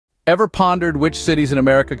Ever pondered which cities in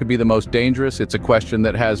America could be the most dangerous? It's a question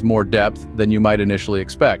that has more depth than you might initially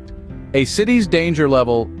expect. A city's danger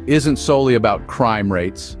level isn't solely about crime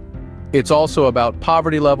rates. It's also about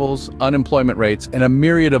poverty levels, unemployment rates, and a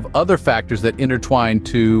myriad of other factors that intertwine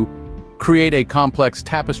to create a complex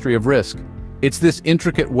tapestry of risk. It's this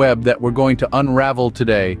intricate web that we're going to unravel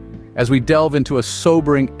today as we delve into a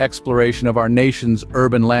sobering exploration of our nation's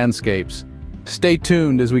urban landscapes. Stay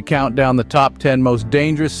tuned as we count down the top 10 most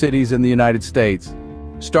dangerous cities in the United States.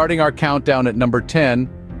 Starting our countdown at number 10,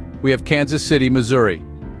 we have Kansas City, Missouri.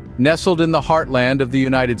 Nestled in the heartland of the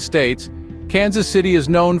United States, Kansas City is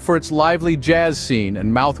known for its lively jazz scene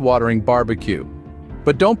and mouth-watering barbecue.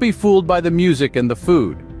 But don't be fooled by the music and the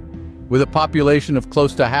food. With a population of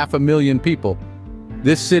close to 500,000 people,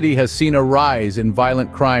 this city has seen a rise in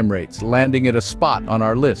violent crime rates, landing at a spot on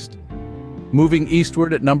our list. Moving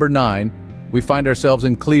eastward at number 9, we find ourselves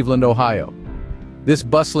in Cleveland, Ohio. This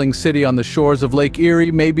bustling city on the shores of Lake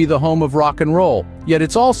Erie may be the home of rock and roll, yet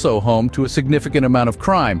it's also home to a significant amount of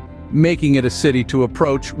crime, making it a city to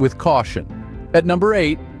approach with caution. At number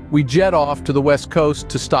 8, we jet off to the west coast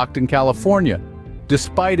to Stockton, California.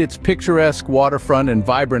 Despite its picturesque waterfront and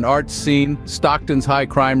vibrant arts scene, Stockton's high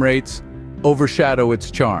crime rates overshadow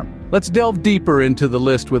its charm. Let's delve deeper into the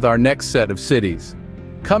list with our next set of cities.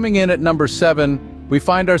 Coming in at number 7, we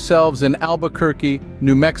find ourselves in Albuquerque,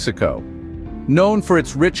 New Mexico. Known for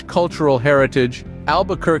its rich cultural heritage,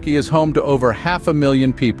 Albuquerque is home to over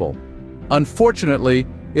 500,000 people. Unfortunately,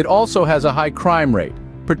 it also has a high crime rate,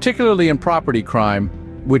 particularly in property crime,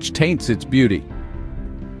 which taints its beauty.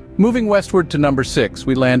 Moving westward to number 6,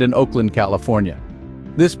 we land in Oakland, California.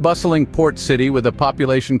 This bustling port city with a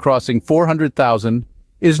population crossing 400,000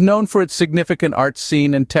 is known for its significant arts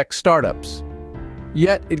scene and tech startups.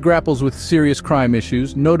 Yet, it grapples with serious crime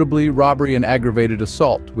issues, notably robbery and aggravated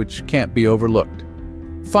assault, which can't be overlooked.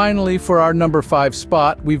 Finally, for our number 5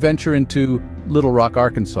 spot, we venture into Little Rock,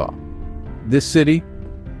 Arkansas. This city,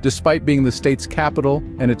 despite being the state's capital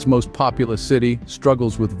and its most populous city,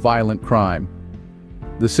 struggles with violent crime.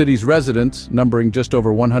 The city's residents, numbering just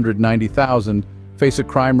over 190,000, face a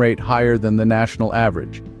crime rate higher than the national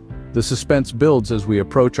average. The suspense builds as we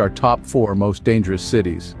approach our top 4 most dangerous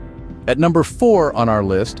cities. At number 4 on our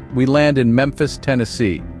list, we land in Memphis,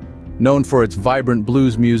 Tennessee. Known for its vibrant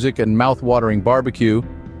blues music and mouth-watering barbecue,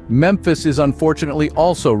 Memphis is unfortunately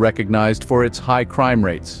also recognized for its high crime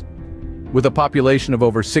rates. With a population of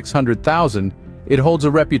over 600,000, it holds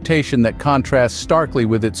a reputation that contrasts starkly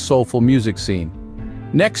with its soulful music scene.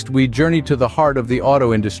 Next, we journey to the heart of the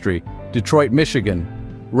auto industry, Detroit, Michigan.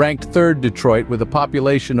 Ranked 3rd, Detroit, with a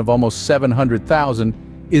population of almost 700,000,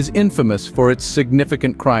 is infamous for its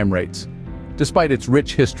significant crime rates, despite its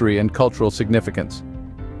rich history and cultural significance.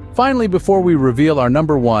 Finally, before we reveal our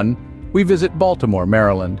number 1, we visit Baltimore,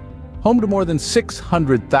 Maryland. Home to more than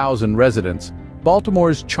 600,000 residents,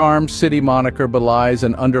 Baltimore's charmed city moniker belies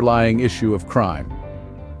an underlying issue of crime.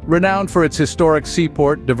 Renowned for its historic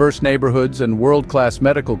seaport, diverse neighborhoods, and world-class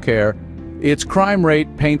medical care, its crime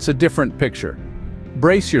rate paints a different picture.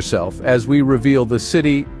 Brace yourself as we reveal the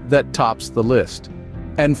city that tops the list.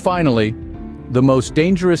 And finally, the most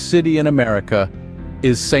dangerous city in America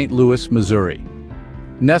is St. Louis, Missouri.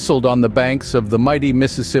 Nestled on the banks of the mighty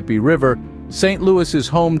Mississippi River, St. Louis is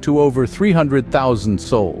home to over 300,000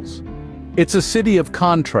 souls. It's a city of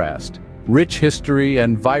contrast, rich history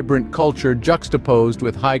and vibrant culture juxtaposed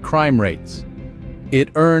with high crime rates. It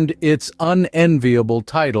earned its unenviable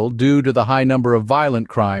title due to the high number of violent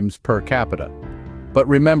crimes per capita. But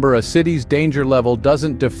remember, a city's danger level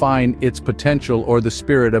doesn't define its potential or the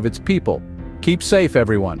spirit of its people. Keep safe,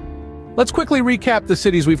 everyone. Let's quickly recap the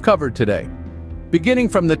cities we've covered today. Beginning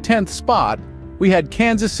from the 10th spot, we had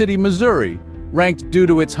Kansas City, Missouri, ranked due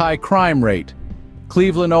to its high crime rate.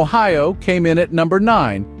 Cleveland, Ohio came in at number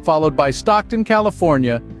 9, followed by Stockton,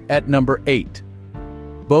 California at number 8.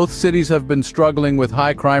 Both cities have been struggling with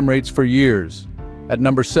high crime rates for years. At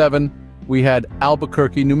number 7, we had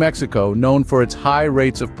Albuquerque, New Mexico, known for its high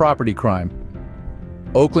rates of property crime.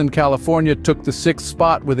 Oakland, California took the 6th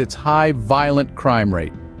spot with its high violent crime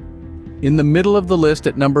rate. In the middle of the list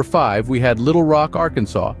at number 5, we had Little Rock,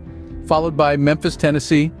 Arkansas, followed by Memphis,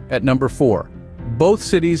 Tennessee at number 4. Both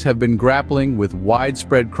cities have been grappling with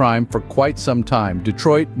widespread crime for quite some time.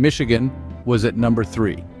 Detroit, Michigan was at number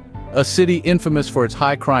 3, a city infamous for its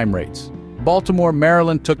high crime rates. Baltimore,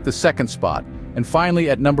 Maryland took the 2nd spot. And finally,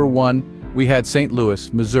 at number 1, we had St.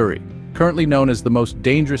 Louis, Missouri, currently known as the most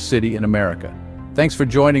dangerous city in America. Thanks for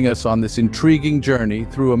joining us on this intriguing journey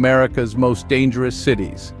through America's most dangerous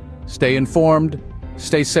cities. Stay informed,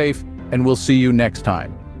 stay safe, and we'll see you next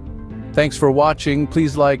time. Thanks for watching.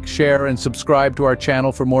 Please like, share, and subscribe to our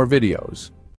channel for more videos.